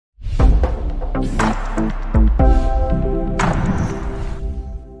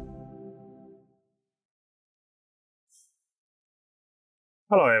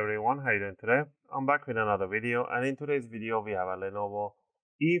Hello everyone, how are you doing today? I'm back with another video, and in today's video we have a Lenovo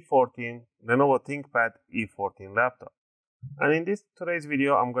Thinkpad E14 laptop. And in today's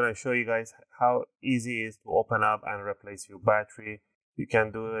video I'm going to show you guys how easy it is to open up and replace your battery. You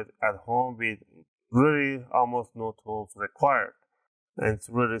can do it at home with really almost no tools required, and it's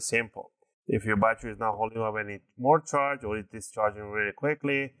really simple. If your battery is not holding up any more charge or it's discharging really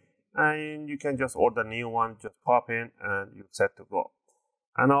quickly, and you can just order a new one, just pop in and you're set to go.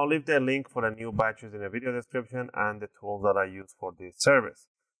 And I'll leave the link for the new batteries in the video description and the tools that I use for this service.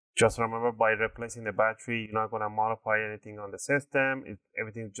 Just remember, by replacing the battery, you're not going to modify anything on the system.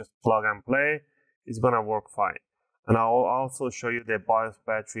 Everything's just plug and play. It's going to work fine. And I'll also show you the BIOS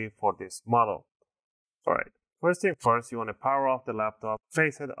battery for this model. All right. First thing first, you want to power off the laptop,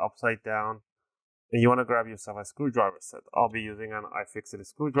 face it upside down, and you want to grab yourself a screwdriver set. I'll be using an UFIXTEK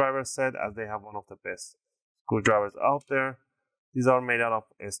screwdriver set, as they have one of the best screwdrivers out there. These are made out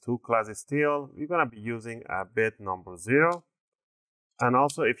of S2 class steel. We're going to be using a bit number 0. And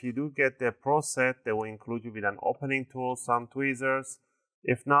also, if you do get the Pro set, they will include you with an opening tool, some tweezers.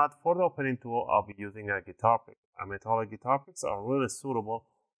 If not, for the opening tool, I'll be using a guitar pick. A metallic guitar picks are really suitable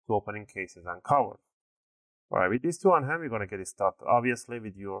to opening cases and covers. Alright, with these two on hand, we're going to get it started, obviously,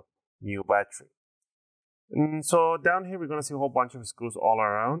 with your new battery. And so down here, we're going to see a whole bunch of screws all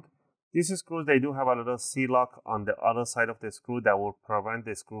around. These screws, they do have a little C-lock on the other side of the screw that will prevent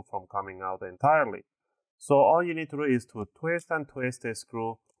the screw from coming out entirely. So all you need to do is to twist and twist the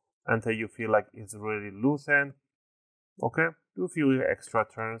screw until you feel like it's really loosened. Okay, do a few extra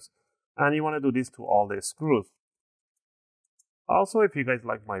turns, and you want to do this to all the screws. Also, if you guys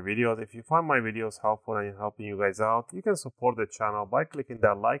like my videos, if you find my videos helpful and helping you guys out, you can support the channel by clicking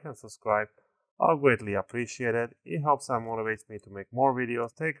that like and subscribe. I'll greatly appreciate it. It helps and motivates me to make more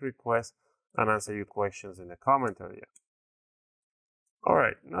videos, take requests, and answer your questions in the comment area.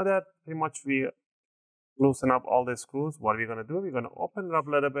 Alright, now that pretty much we loosen up all the screws, what we're going to do, we're going to open it up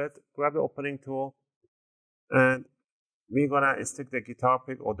a little bit, grab the opening tool, and we're going to stick the guitar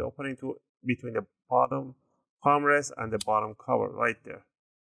pick or the opening tool between the bottom palm rest and the bottom cover right there.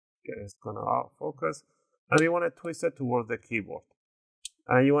 Okay, it's going to focus, and we want to twist it towards the keyboard.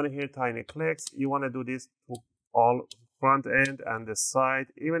 And you want to hear tiny clicks. You want to do this to all front end and the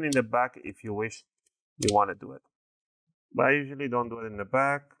side, even in the back if you wish you want to do it. But I usually don't do it in the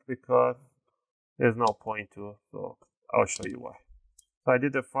back because there's no point to, so I'll show you why. So I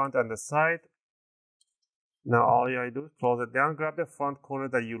did the front and the side. Now all you gotta do is close it down, grab the front corner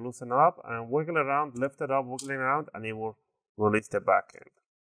that you loosen up and wiggle around, lift it up, wiggling around, and it will release the back end.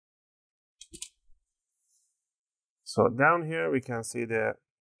 So down here we can see the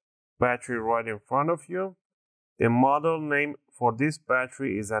battery right in front of you. The model name for this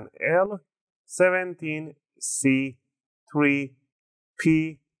battery is an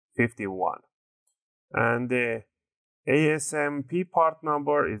L17C3P51. And the ASMP part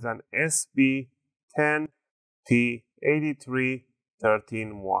number is an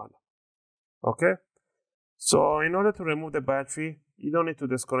SB10T83131. Okay? So in order to remove the battery, you don't need to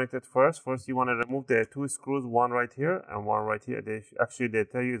disconnect it first. First, you want to remove the two screws, one right here and one right here. They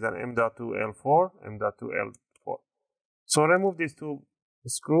tell you it's an M.2L4, M.2L4. So remove these two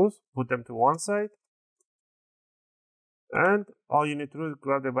screws, put them to one side. And all you need to do is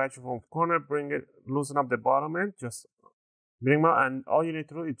grab the battery from the corner, bring it, loosen up the bottom end, just bring out, and all you need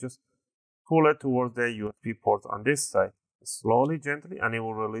to do is just pull it towards the USB ports on this side, slowly, gently, and it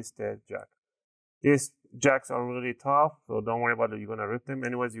will release the jack. These jacks are really tough, so don't worry about it. You're going to rip them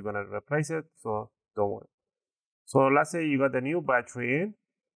anyways. You're going to replace it, so don't worry. So let's say you got the new battery in.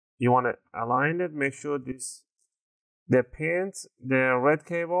 You want to align it. Make sure the pins, the red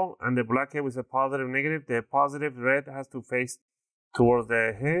cable and the black cable is a positive, negative. The positive red has to face towards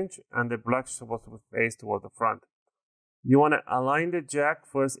the hinge, and the black is supposed to face towards the front. You want to align the jack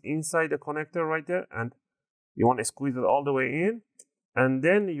first inside the connector right there, and you want to squeeze it all the way in, and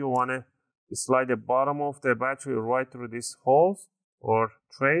then you want to slide the bottom of the battery right through these holes or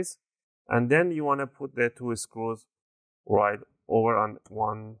trays, and then you want to put the two screws right over on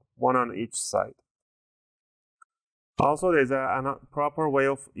one on each side. Also, there's a proper way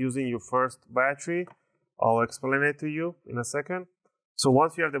of using your first battery. I'll explain it to you in a second. So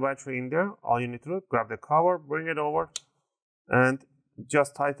once you have the battery in there, all you need to do, grab the cover, bring it over, and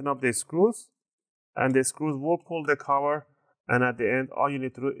just tighten up the screws, and the screws will pull the cover. And at the end, all you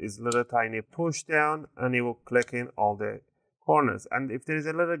need to do is a little tiny push down, and it will click in all the corners. And if there is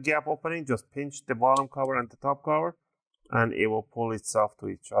a little gap opening, just pinch the bottom cover and the top cover, and it will pull itself to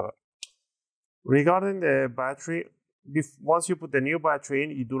each other. Regarding the battery, once you put the new battery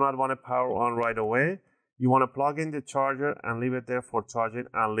in, you do not want to power on right away. you want to plug in the charger and leave it there for charging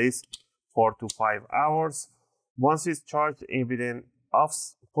at least 4 to 5 hours. Once it's charged in within off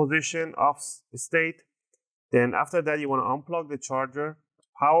position, off state, then after that you want to unplug the charger,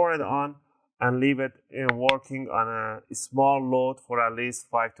 power it on, and leave it working on a small load for at least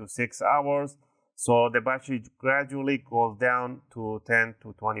 5 to 6 hours. So the battery gradually goes down to 10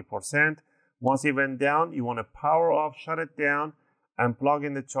 to 20%. Once it went down, you want to power off, shut it down, and plug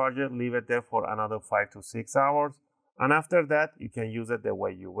in the charger, leave it there for another 5 to 6 hours. And after that, you can use it the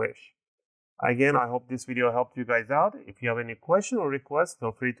way you wish. Again, I hope this video helped you guys out. If you have any question or requests,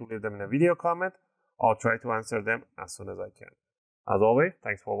 feel free to leave them in a video comment. I'll try to answer them as soon as I can. As always,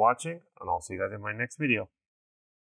 thanks for watching, and I'll see you guys in my next video.